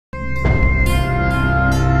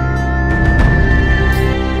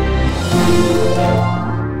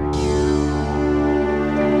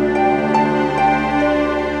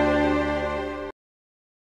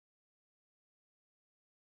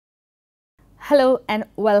Hello and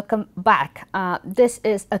welcome back. This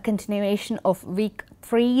is a continuation of week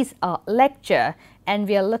 3's lecture, and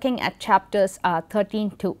we are looking at chapters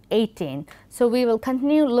 13 to 18. So we will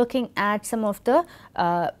continue looking at some of the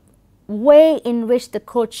way in which the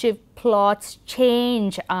courtship plots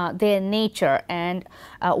change their nature and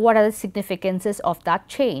what are the significances of that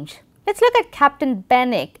change. Let's look at Captain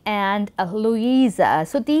Benwick and Louisa.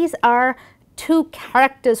 So these are two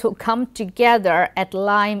characters who come together at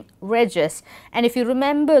Lyme Regis, and if you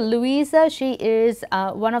remember, Louisa, she is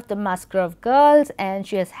one of the Musgrove girls, and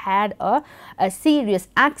she has had a serious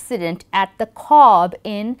accident at the Cobb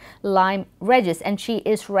in Lyme Regis, and she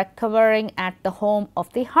is recovering at the home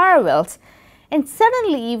of the Harvilles. And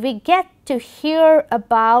suddenly we get to hear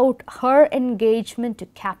about her engagement to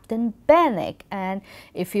Captain Benwick. And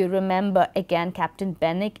if you remember, again, Captain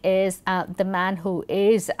Benwick is the man who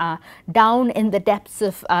is down in the depths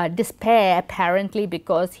of despair, apparently,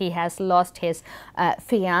 because he has lost his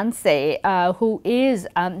fiancée, who is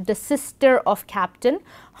the sister of Captain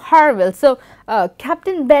Harville. So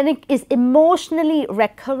Captain Benwick is emotionally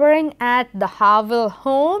recovering at the Harville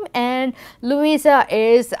home, and Louisa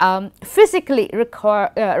is physically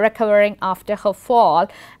recovering after her fall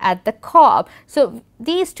at the Cobb. So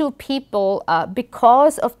these two people,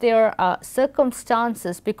 because of their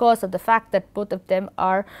circumstances, because of the fact that both of them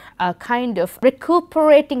are kind of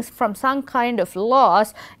recuperating from some kind of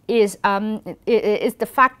loss, is the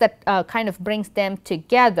fact that kind of brings them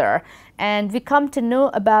together. And we come to know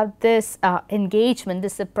about this engagement,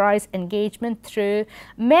 this surprise engagement, through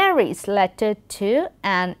Mary's letter to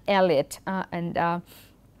Anne Elliot.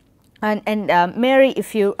 Mary,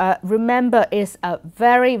 if you remember, is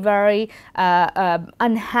very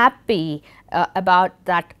unhappy about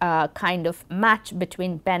that kind of match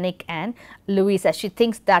between Benwick and Louisa. She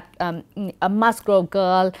thinks that a Musgrove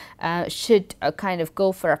girl should kind of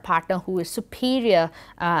go for a partner who is superior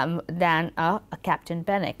than a Captain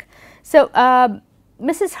Benwick. So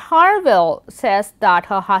Mrs. Harville says that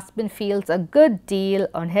her husband feels a good deal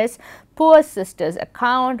on his poor sister's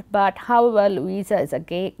account, but however, Louisa is a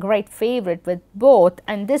great favorite with both,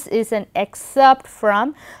 and this is an excerpt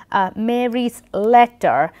from Mary's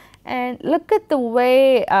letter. And look at the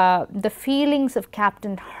way the feelings of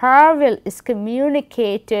Captain Harville is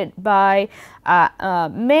communicated by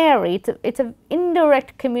Mary. It's an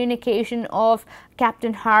indirect communication of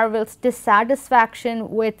Captain Harville's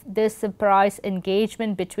dissatisfaction with this surprise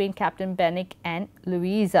engagement between Captain Benwick and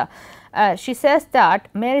Louisa. She says that,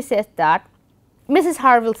 Mary says that, Mrs.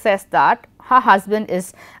 Harville says that her husband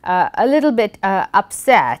is a little bit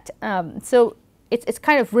upset. So it's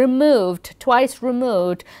kind of removed, twice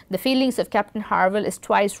removed. The feelings of Captain Harville is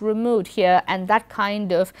twice removed here, and that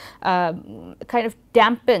kind of dampens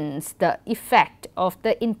the effect of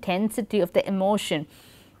the intensity of the emotion.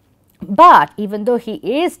 But even though he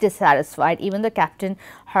is dissatisfied, even though Captain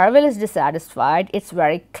Harville is dissatisfied, it's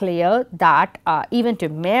very clear that even to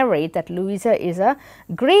Mary, that Louisa is a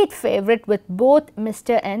great favorite with both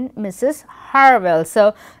Mr. and Mrs. Harville.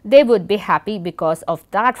 So they would be happy because of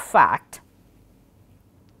that fact.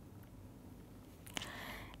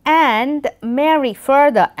 And Mary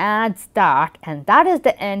further adds that, and that is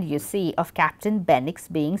the end, you see, of Captain Benwick's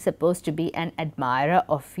being supposed to be an admirer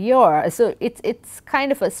of yours. So it's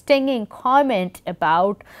kind of a stinging comment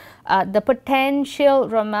about the potential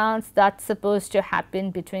romance that's supposed to happen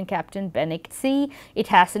between Captain Benwick. See, it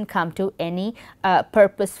hasn't come to any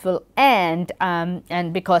purposeful end,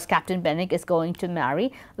 and because Captain Benwick is going to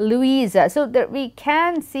marry Louisa. So that we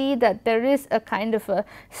can see that there is a kind of a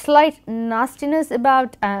slight nastiness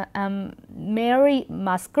about Mary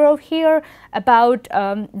Musgrove here, about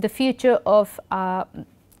the future of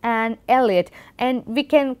Anne Elliot, and we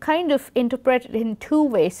can kind of interpret it in two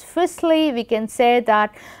ways. Firstly, we can say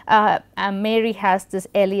that Mary has this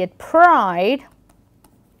Elliot pride,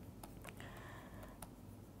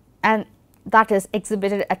 and that is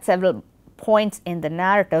exhibited at several points in the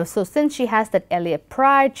narrative. So since she has that Elliot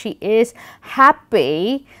pride, she is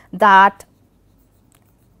happy that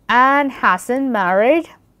Anne hasn't married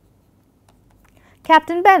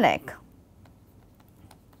Captain Benwick.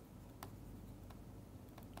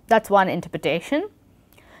 That's one interpretation.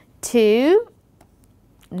 Two,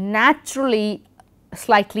 naturally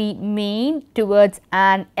slightly mean towards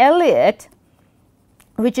Anne Elliot,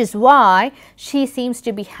 which is why she seems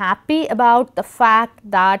to be happy about the fact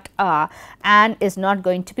that Anne is not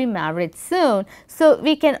going to be married soon. So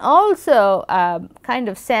we can also kind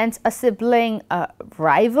of sense a sibling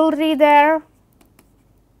rivalry there.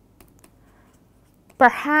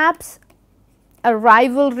 Perhaps a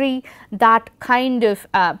rivalry that kind of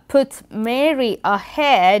puts Mary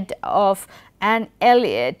ahead of Anne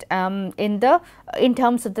Elliot in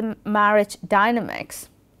terms of the marriage dynamics.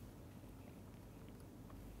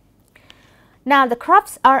 Now the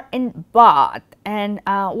Crofts are in Bath, and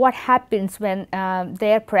what happens when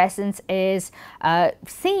their presence is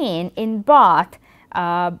seen in Bath,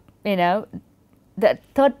 the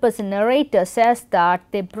third person narrator says that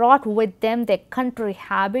they brought with them their country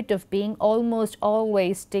habit of being almost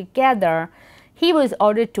always together. He was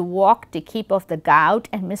ordered to walk to keep off the gout,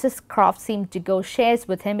 and Mrs. Croft seemed to go shares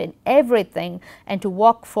with him in everything and to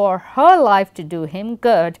walk for her life to do him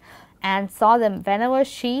good, and saw them whenever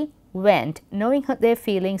she went. Knowing their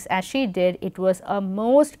feelings as she did, it was a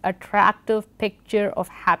most attractive picture of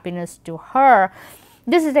happiness to her.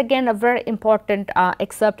 This is again a very important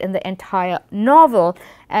excerpt in the entire novel,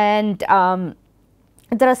 and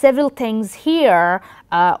there are several things here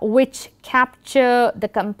which capture the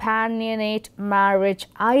companionate marriage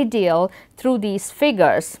ideal through these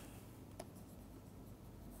figures.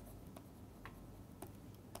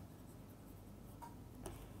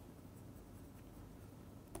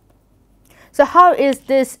 So how is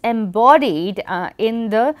this embodied in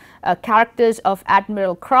the characters of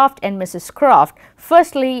Admiral Croft and Mrs. Croft?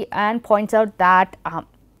 Firstly, Anne points out that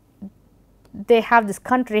they have this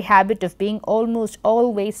country habit of being almost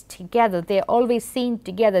always together. They are always seen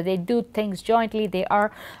together. They do things jointly. They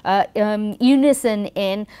are unison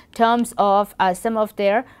in terms of some of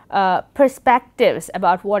their perspectives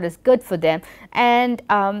about what is good for them. And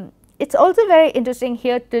it's also very interesting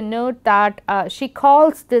here to note that she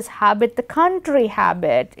calls this habit the country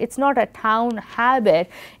habit. It's not a town habit.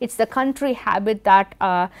 It's the country habit that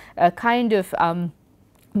kind of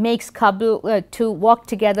makes couple to walk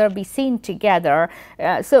together, be seen together.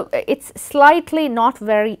 So it's slightly not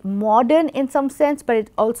very modern in some sense, but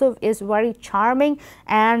it also is very charming,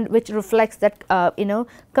 and which reflects that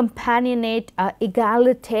companionate,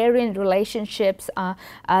 egalitarian relationships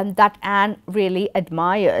that Anne really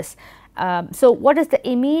admires. So what is the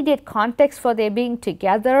immediate context for their being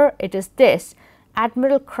together? It is this: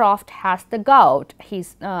 Admiral Croft has the gout.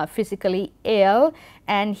 He's physically ill,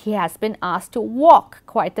 and he has been asked to walk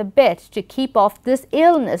quite a bit to keep off this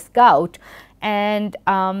illness, gout. And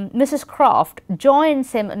Mrs. Croft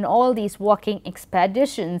joins him in all these walking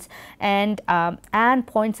expeditions, and Anne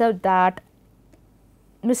points out that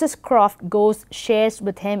Mrs. Croft shares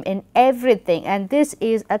with him in everything, and this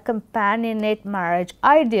is a companionate marriage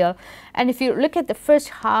ideal. And if you look at the first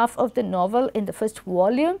half of the novel in the first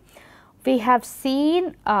volume, we have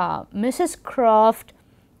seen Mrs. Croft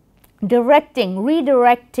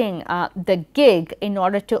redirecting the gig in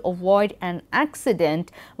order to avoid an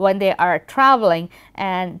accident when they are traveling,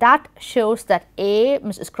 and that shows that A,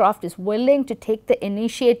 Mrs. Croft is willing to take the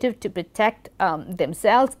initiative to protect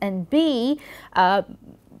themselves, and B,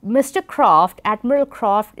 Mr. Croft, Admiral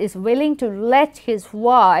Croft, is willing to let his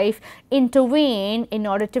wife intervene in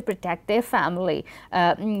order to protect their family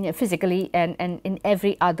physically and in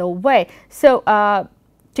every other way. So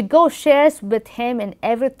to go shares with him in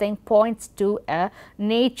everything points to a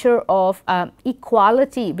nature of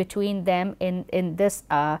equality between them in this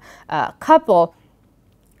couple.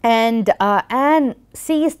 And Anne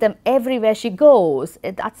sees them everywhere she goes.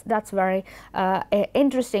 That's very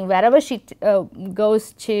interesting. Wherever she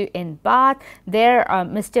goes to in Bath, there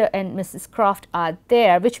Mr. and Mrs. Croft are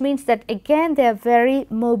there, which means that again they are very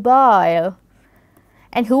mobile.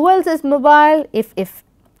 And who else is mobile?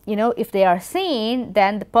 If they are seen,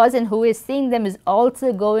 then the person who is seeing them is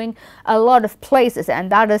also going a lot of places,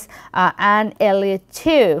 and that is Anne Elliot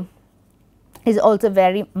too, is also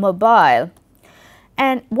very mobile.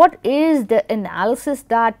 And what is the analysis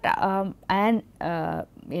that Anne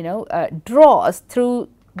draws through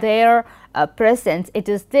their presence? It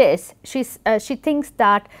is this: she thinks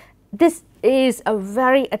that this is a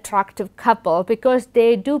very attractive couple because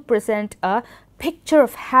they do present a picture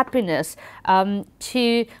of happiness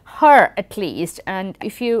to her, at least. And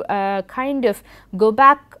if you kind of go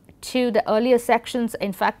back to the earlier sections,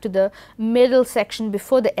 in fact to the middle section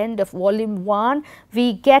before the end of volume 1,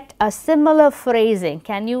 we get a similar phrasing.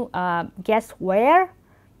 Can you guess where?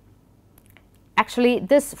 Actually,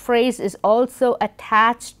 this phrase is also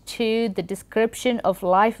attached to the description of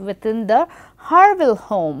life within the Harville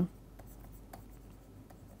home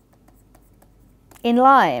in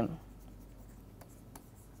Lyme.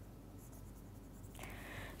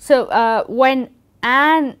 So when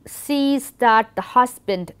Anne sees that the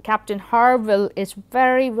husband, Captain Harville, is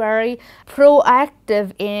very, very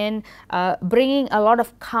proactive in bringing a lot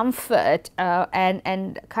of comfort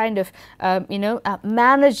and kind of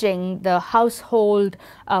managing the household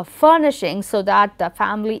furnishing so that the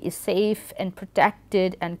family is safe and protected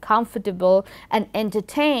protected and comfortable and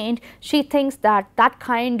entertained, she thinks that that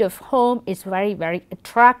kind of home is very, very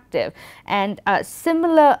attractive. And a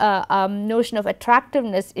similar notion of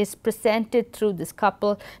attractiveness is presented through this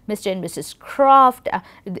couple, Mr. and Mrs. Croft.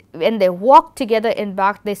 When they walk together in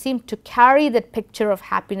back, they seem to carry that picture of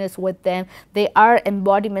happiness with them. They are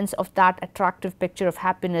embodiments of that attractive picture of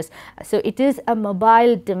happiness. So it is a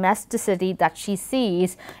mobile domesticity that she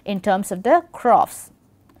sees in terms of the Crofts.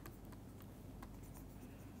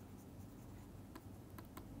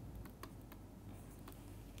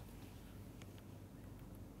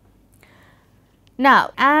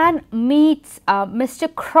 Now, Anne meets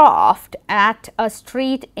Mr. Croft at a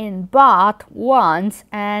street in Bath once,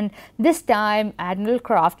 and this time Admiral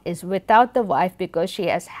Croft is without the wife because she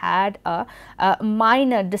has had a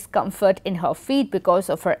minor discomfort in her feet because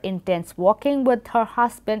of her intense walking with her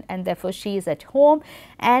husband, and therefore she is at home,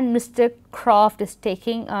 and Mr. Croft is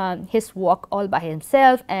taking his walk all by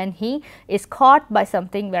himself, and he is caught by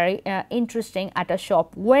something very interesting at a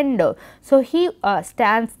shop window. So he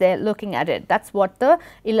stands there looking at it. That's what the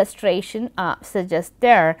illustration suggests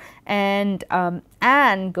there. And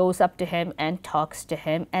Anne goes up to him and talks to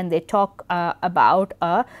him, and they talk about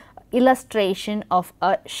a illustration of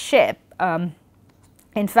a ship.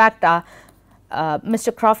 In fact,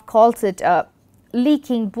 Mr. Croft calls it a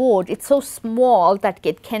leaking boat. It's so small that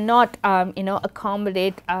it cannot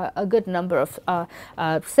accommodate a good number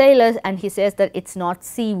of sailors, and he says that it's not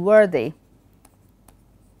seaworthy.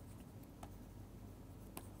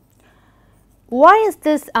 Why is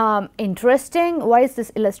this interesting? Why is this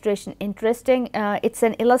illustration interesting? It's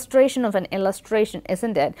an illustration of an illustration,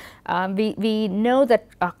 isn't it? We know that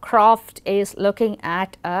Croft is looking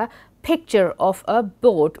at a picture of a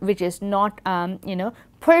boat which is not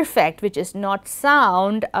perfect, which is not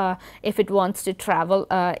sound if it wants to travel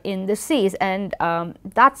in the seas, and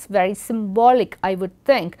that's very symbolic, I would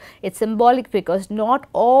think. It's symbolic because not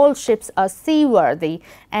all ships are seaworthy,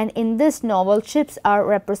 and in this novel ships are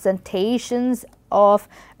representations of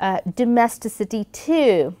domesticity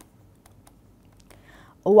too.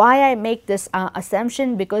 Why I make this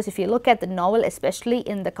assumption? Because if you look at the novel, especially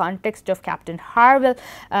in the context of Captain Harville,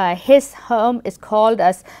 his home is called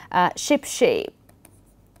as shipshape.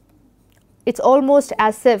 It's almost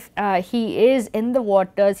as if he is in the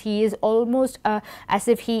waters. He is almost as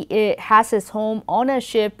if he has his home on a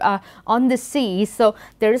ship on the sea. So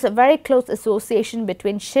there is a very close association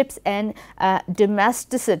between ships and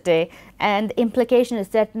domesticity, and the implication is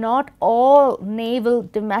that not all naval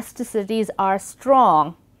domesticities are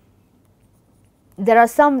strong. There are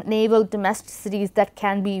some naval domesticities that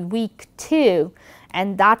can be weak too,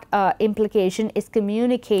 and that implication is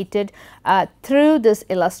communicated through this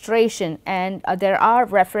illustration. And there are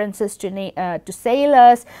references to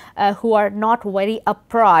sailors who are not very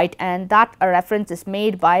upright, and that reference is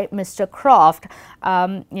made by Mr. Croft.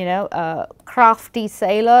 Crafty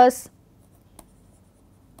sailors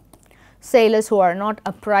who are not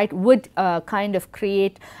upright would kind of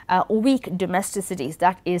create weak domesticities.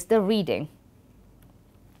 That is the reading.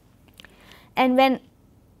 And when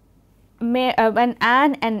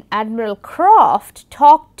Anne and Admiral Croft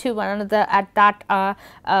talk to one another at that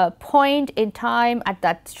point in time, at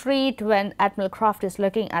that street, when Admiral Croft is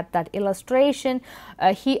looking at that illustration,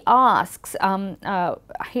 he asks Anne,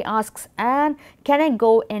 "Can I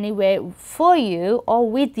go anywhere for you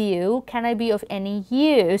or with you? Can I be of any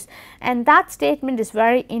use?" And that statement is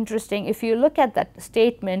very interesting. If you look at that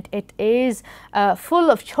statement, it is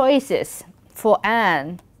full of choices for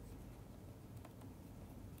Anne.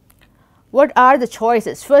 What are the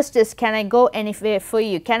choices? First is, can I go anywhere for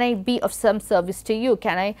you? Can I be of some service to you?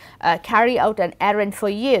 Can I carry out an errand for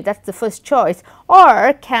you? That's the first choice.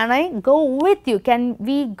 Or can I go with you? Can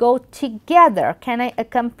we go together? Can I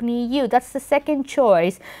accompany you? That's the second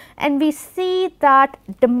choice. And we see that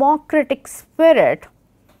democratic spirit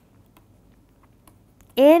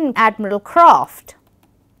in Admiral Croft.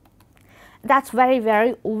 That's very,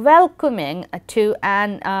 very welcoming to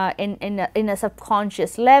Anne in a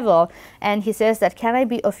subconscious level. And he says that, "Can I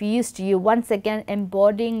be of use to you?" Once again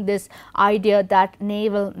embodying this idea that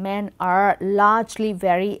naval men are largely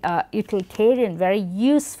very utilitarian, very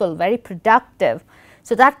useful, very productive.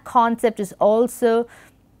 So that concept is also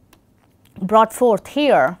brought forth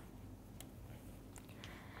here.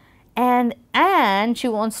 And she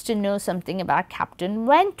wants to know something about Captain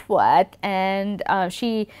Wentworth, and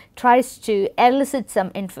she tries to elicit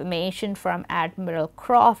some information from Admiral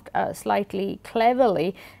Croft slightly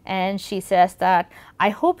cleverly, and she says that, "I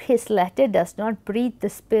hope his letter does not breathe the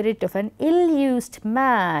spirit of an ill-used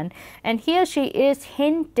man." And here she is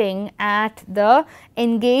hinting at the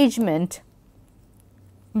engagement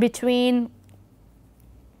between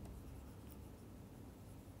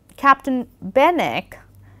Captain Benwick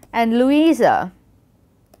and Louisa.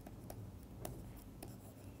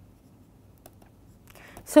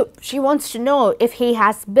 So she wants to know if he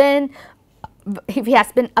has been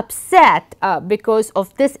upset because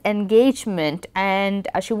of this engagement, and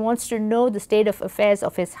she wants to know the state of affairs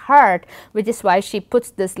of his heart, which is why she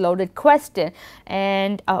puts this loaded question.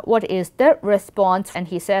 And what is the response? And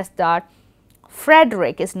he says that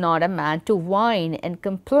Frederick is not a man to whine and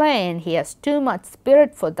complain. He has too much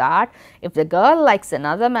spirit for that. If the girl likes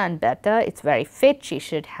another man better, it's very fit she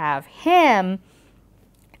should have him.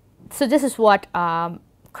 So this is what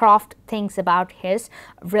Croft thinks about his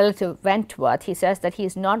relative Wentworth. He says that he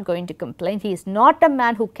is not going to complain. He is not a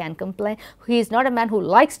man who can complain. He is not a man who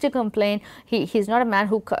likes to complain. He is not a man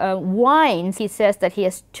who whines. He says that he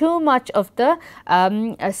has too much of the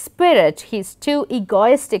spirit. He is too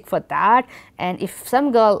egoistic for that. And if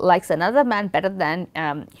some girl likes another man better than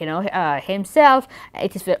himself,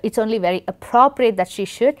 it's only very appropriate that she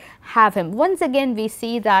should have him. Once again, we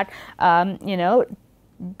see that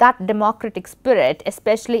that democratic spirit,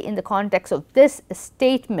 especially in the context of this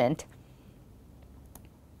statement.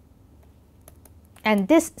 And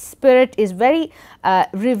this spirit is very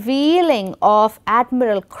revealing of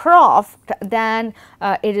Admiral Croft than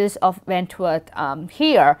it is of Wentworth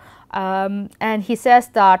here. And he says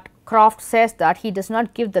that, Croft says that he does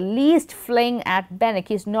not give the least fling at Benwick.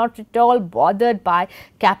 He is not at all bothered by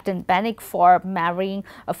Captain Benwick for marrying,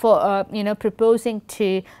 proposing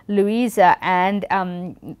to Louisa, and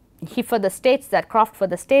Croft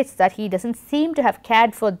further states that he doesn't seem to have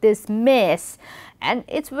cared for this miss. And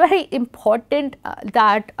it's very important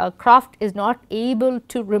that Croft is not able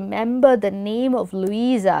to remember the name of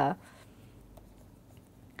Louisa.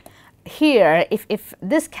 Here, if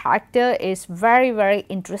this character is very, very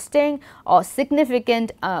interesting or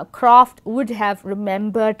significant, Croft would have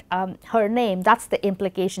remembered her name. That's the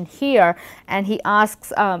implication here. And he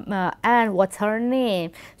asks Anne, what's her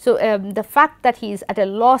name? So the fact that he is at a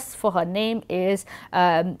loss for her name is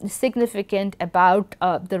significant about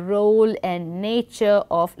the role and nature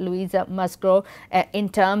of Louisa Musgrove in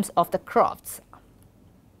terms of the Crofts.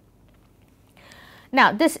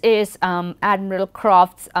 Now, this is Admiral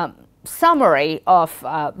Croft's summary of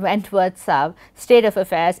Wentworth's state of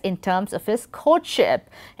affairs in terms of his courtship.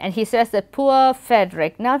 And he says that poor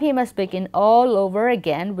Frederick, now he must begin all over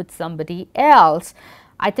again with somebody else.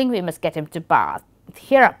 I think we must get him to Bath.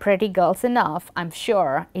 Here are pretty girls enough, I'm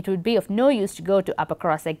sure. It would be of no use to go to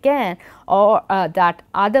Uppercross again, or that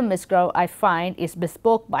other Miss Grove I find is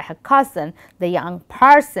bespoke by her cousin, the young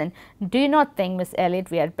parson. Do you not think, Miss Elliot,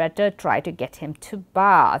 we had better try to get him to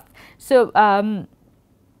Bath? So,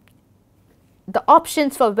 the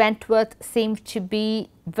options for Wentworth seem to be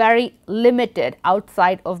very limited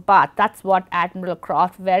outside of Bath. That's what Admiral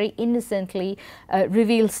Croft very innocently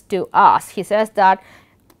reveals to us. He says that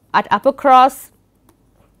at Uppercross,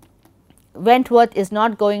 Wentworth is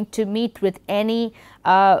not going to meet with any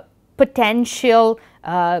potential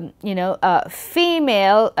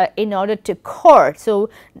female in order to court. So,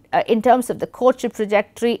 in terms of the courtship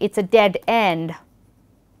trajectory, it's a dead end.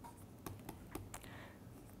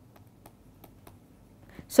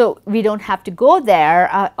 So, we don't have to go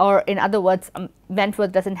there, or in other words,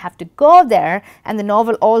 Wentworth doesn't have to go there, and the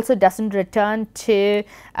novel also doesn't return to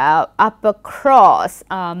Uppercross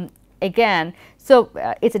again. So,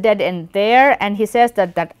 it's a dead end there, and he says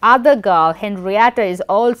that that other girl, Henrietta, is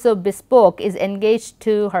also bespoke, is engaged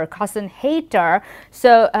to her cousin Hayter.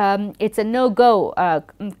 So, it's a no-go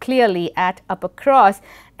clearly at Uppercross.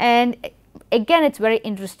 And again, it's very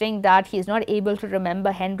interesting that he is not able to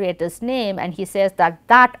remember Henrietta's name, and he says that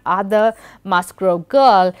that other Musgrove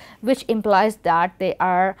girl, which implies that they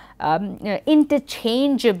are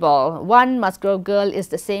interchangeable. One Musgrove girl is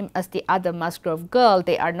the same as the other Musgrove girl.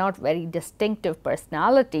 They are not very distinctive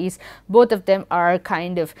personalities. Both of them are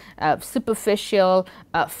kind of superficial,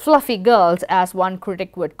 fluffy girls, as one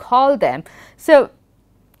critic would call them. So,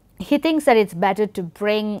 he thinks that it's better to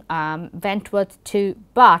bring Wentworth to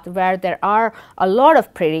Bath, where there are a lot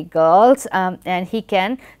of pretty girls, and he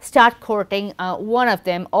can start courting one of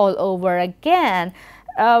them all over again.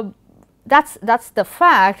 That's the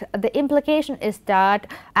fact. The implication is that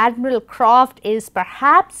Admiral Croft is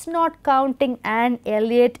perhaps not counting Anne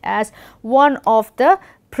Elliot as one of the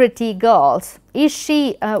pretty girls. is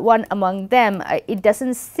she one among them? It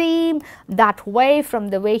doesn't seem that way from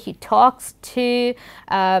the way he talks to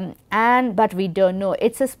Anne, but we don't know.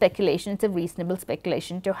 It's a speculation. It's a reasonable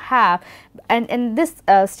speculation to have. And this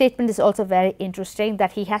statement is also very interesting,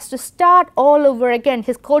 that he has to start all over again.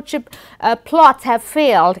 His courtship plots have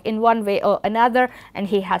failed in one way or another, and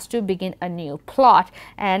he has to begin a new plot,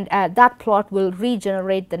 and that plot will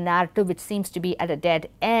regenerate the narrative, which seems to be at a dead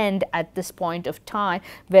end at this point of time,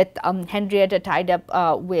 with Henrietta tied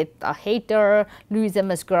up with Hayter, Louisa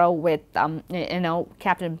Musgrove with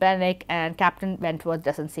Captain Benwick, and Captain Wentworth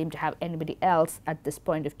doesn't seem to have anybody else at this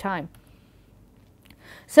point of time.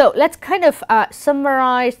 So let's kind of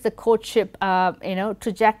summarize the courtship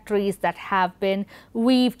trajectories that have been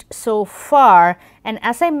weaved so far. And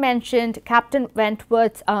as I mentioned, Captain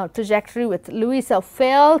Wentworth's trajectory with Louisa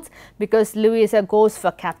fails because Louisa goes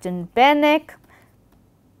for Captain Benwick.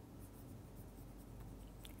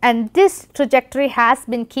 And this trajectory has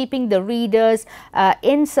been keeping the readers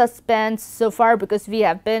in suspense so far, because we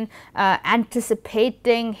have been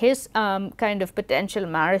anticipating his kind of potential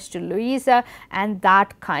marriage to Louisa, and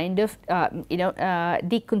that kind of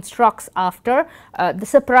deconstructs after the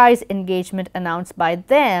surprise engagement announced by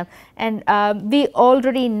them. And we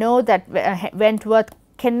already know that Wentworth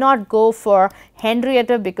cannot go for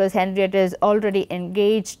Henrietta because Henrietta is already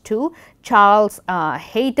engaged to Charles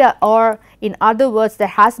Hayter, or in other words, there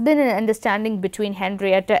has been an understanding between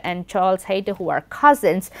Henrietta and Charles Hayter, who are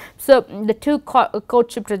cousins. So the two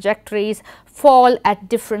courtship trajectories fall at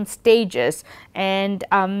different stages, and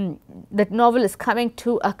the novel is coming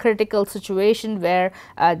to a critical situation where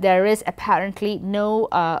there is apparently no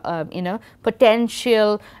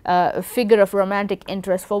potential figure of romantic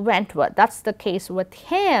interest for Wentworth. That's the case with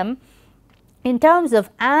him. In terms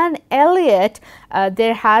of Anne Elliot,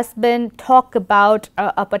 there has been talk about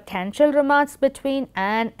a potential romance between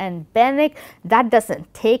Anne and Benwick. That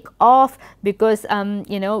doesn't take off because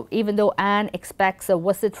even though Anne expects a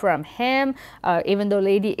visit from him, even though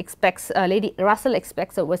Lady Russell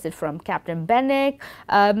expects a visit from Captain Benwick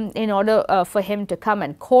in order for him to come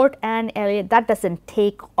and court Anne Elliot, that doesn't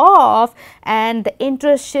take off, and the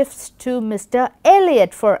interest shifts to Mr.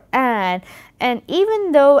 Elliot for Anne. And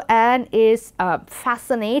even though Anne is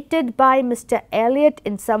fascinated by Mr. Elliot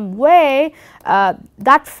in some way,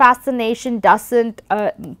 that fascination doesn't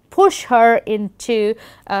push her into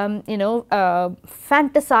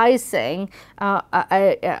fantasizing,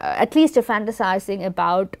 at least fantasizing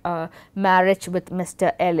about marriage with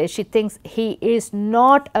Mr. Elliot. She thinks he is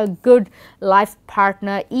not a good life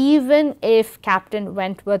partner, even if Captain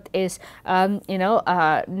Wentworth is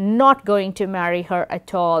not going to marry her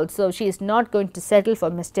at all. So she is not going to settle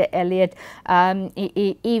for Mr. Elliot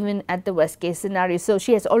even at the worst case scenario. So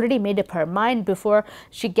she has already made up her mind before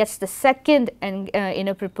she gets the second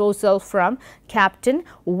proposal from Captain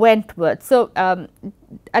Wentworth. So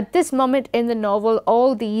at this moment in the novel,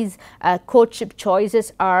 all these courtship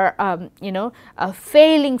choices are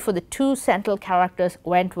failing for the two central characters,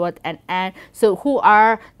 Wentworth and Anne. So who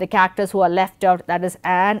are the characters who are left out? That is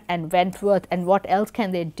Anne and Wentworth, and what else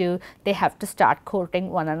can they do? They have to start courting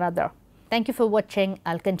one another. Thank you for watching.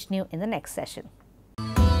 I'll continue in the next session.